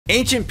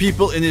Ancient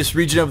people in this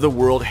region of the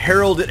world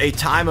heralded a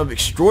time of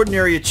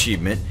extraordinary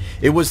achievement.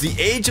 It was the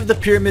age of the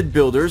pyramid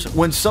builders,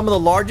 when some of the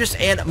largest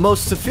and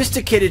most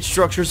sophisticated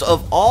structures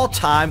of all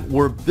time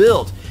were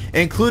built,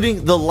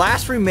 including the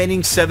last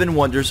remaining 7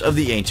 wonders of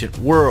the ancient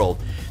world.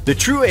 The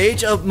true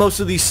age of most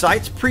of these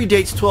sites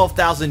predates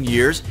 12,000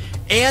 years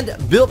and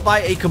built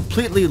by a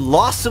completely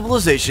lost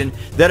civilization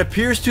that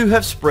appears to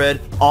have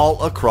spread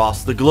all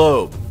across the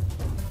globe.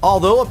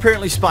 Although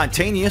apparently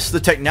spontaneous, the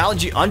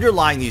technology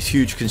underlying these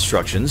huge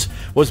constructions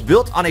was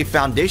built on a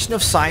foundation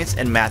of science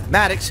and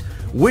mathematics,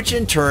 which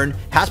in turn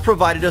has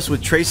provided us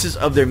with traces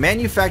of their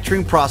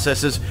manufacturing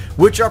processes,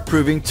 which are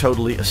proving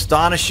totally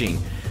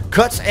astonishing.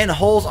 Cuts and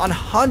holes on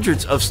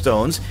hundreds of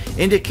stones,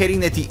 indicating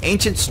that the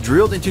ancients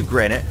drilled into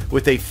granite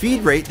with a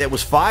feed rate that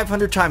was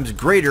 500 times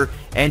greater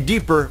and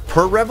deeper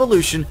per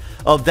revolution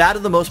of that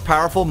of the most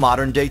powerful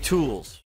modern day tools.